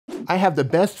I have the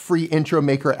best free intro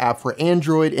maker app for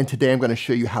Android, and today I'm going to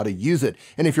show you how to use it.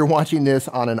 And if you're watching this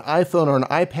on an iPhone or an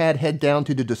iPad, head down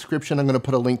to the description. I'm going to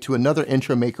put a link to another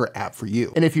intro maker app for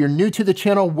you. And if you're new to the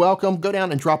channel, welcome. Go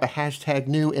down and drop a hashtag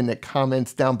new in the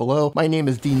comments down below. My name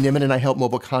is Nimmin, and I help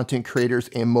mobile content creators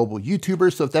and mobile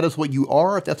YouTubers. So if that is what you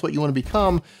are, if that's what you want to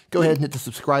become, go ahead and hit the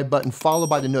subscribe button, followed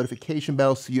by the notification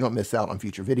bell so you don't miss out on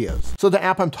future videos. So the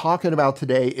app I'm talking about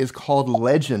today is called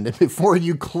Legend. And before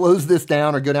you close this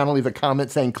down or go down and leave a comment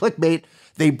saying clickbait,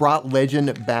 they brought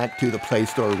Legend back to the Play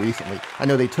Store recently. I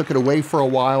know they took it away for a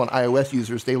while, and iOS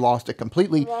users, they lost it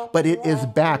completely, but it is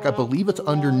back. I believe it's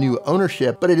under new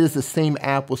ownership, but it is the same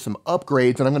app with some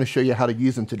upgrades, and I'm gonna show you how to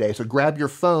use them today. So grab your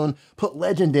phone, put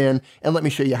Legend in, and let me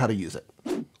show you how to use it.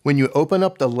 When you open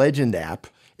up the Legend app,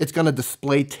 it's going to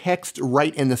display text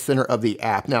right in the center of the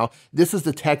app. Now, this is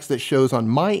the text that shows on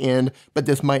my end, but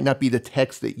this might not be the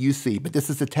text that you see, but this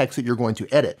is the text that you're going to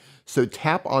edit. So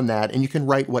tap on that and you can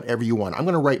write whatever you want. I'm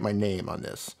going to write my name on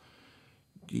this,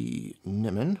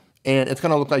 Nimmin. And it's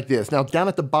gonna look like this. Now down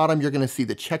at the bottom, you're gonna see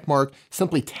the check mark.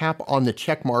 Simply tap on the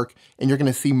check mark and you're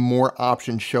gonna see more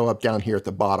options show up down here at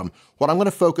the bottom. What I'm gonna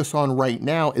focus on right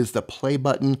now is the play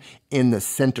button in the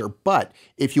center. But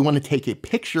if you wanna take a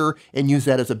picture and use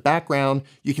that as a background,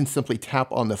 you can simply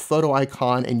tap on the photo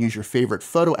icon and use your favorite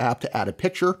photo app to add a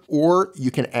picture, or you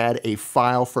can add a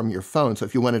file from your phone. So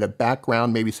if you wanted a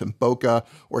background, maybe some bokeh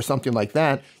or something like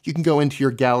that, you can go into your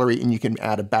gallery and you can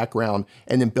add a background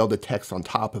and then build a text on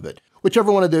top of it.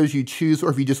 Whichever one of those you choose, or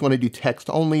if you just want to do text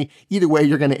only, either way,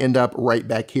 you're going to end up right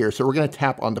back here. So we're going to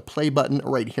tap on the play button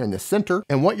right here in the center.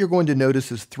 And what you're going to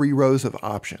notice is 3 rows of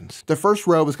options. The first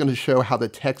row is going to show how the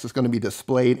text is going to be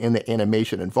displayed and the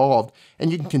animation involved.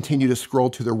 And you can continue to scroll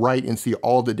to the right and see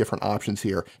all the different options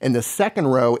here. And the second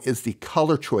row is the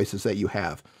color choices that you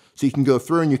have. So you can go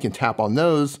through and you can tap on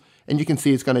those and you can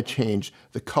see it's going to change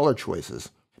the color choices.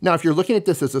 Now, if you're looking at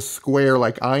this as a square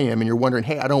like I am and you're wondering,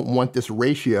 hey, I don't want this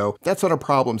ratio, that's not a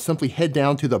problem. Simply head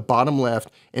down to the bottom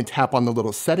left and tap on the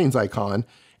little settings icon,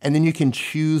 and then you can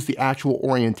choose the actual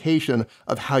orientation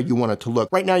of how you want it to look.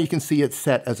 Right now, you can see it's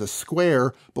set as a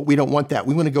square, but we don't want that.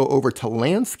 We want to go over to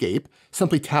landscape.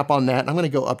 Simply tap on that, and I'm going to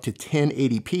go up to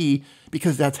 1080p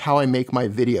because that's how I make my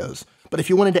videos. But if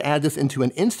you wanted to add this into an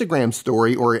Instagram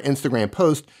story or an Instagram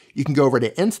post, you can go over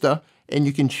to Insta and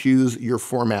you can choose your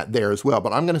format there as well.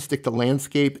 But I'm gonna stick to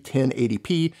landscape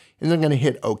 1080p and then I'm gonna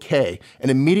hit OK.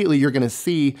 And immediately you're gonna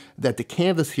see that the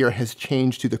canvas here has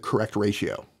changed to the correct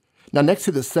ratio. Now next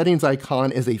to the settings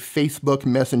icon is a Facebook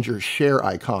Messenger share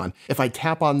icon. If I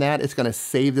tap on that, it's gonna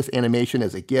save this animation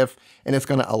as a GIF and it's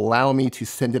gonna allow me to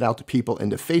send it out to people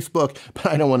into Facebook, but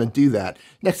I don't wanna do that.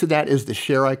 Next to that is the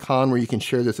share icon where you can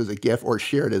share this as a GIF or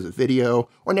share it as a video.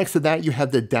 Or next to that, you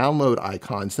have the download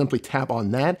icon. Simply tap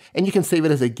on that and you can save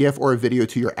it as a GIF or a video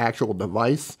to your actual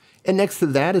device. And next to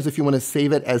that is if you want to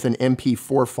save it as an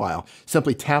MP4 file.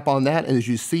 Simply tap on that, and as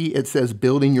you see, it says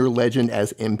building your legend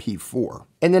as MP4.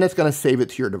 And then it's going to save it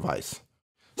to your device.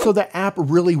 So the app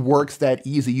really works that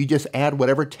easy. You just add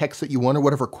whatever text that you want or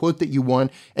whatever quote that you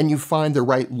want, and you find the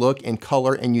right look and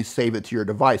color and you save it to your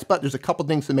device. But there's a couple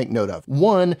things to make note of.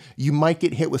 One, you might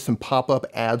get hit with some pop-up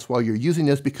ads while you're using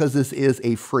this because this is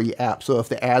a free app. So if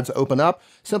the ads open up,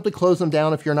 simply close them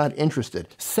down if you're not interested.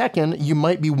 Second, you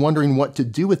might be wondering what to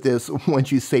do with this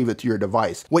once you save it to your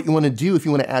device. What you want to do if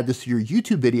you want to add this to your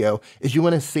YouTube video is you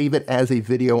want to save it as a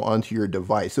video onto your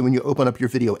device. So when you open up your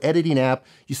video editing app,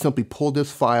 you simply pull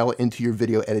this file into your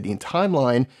video editing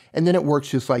timeline, and then it works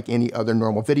just like any other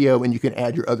normal video, and you can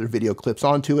add your other video clips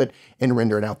onto it and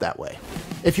render it out that way.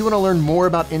 If you want to learn more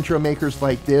about intro makers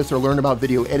like this, or learn about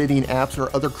video editing apps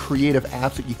or other creative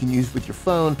apps that you can use with your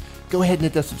phone, go ahead and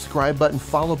hit that subscribe button,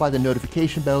 followed by the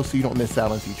notification bell so you don't miss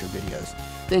out on future videos.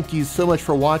 Thank you so much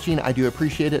for watching. I do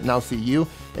appreciate it, and I'll see you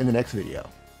in the next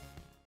video.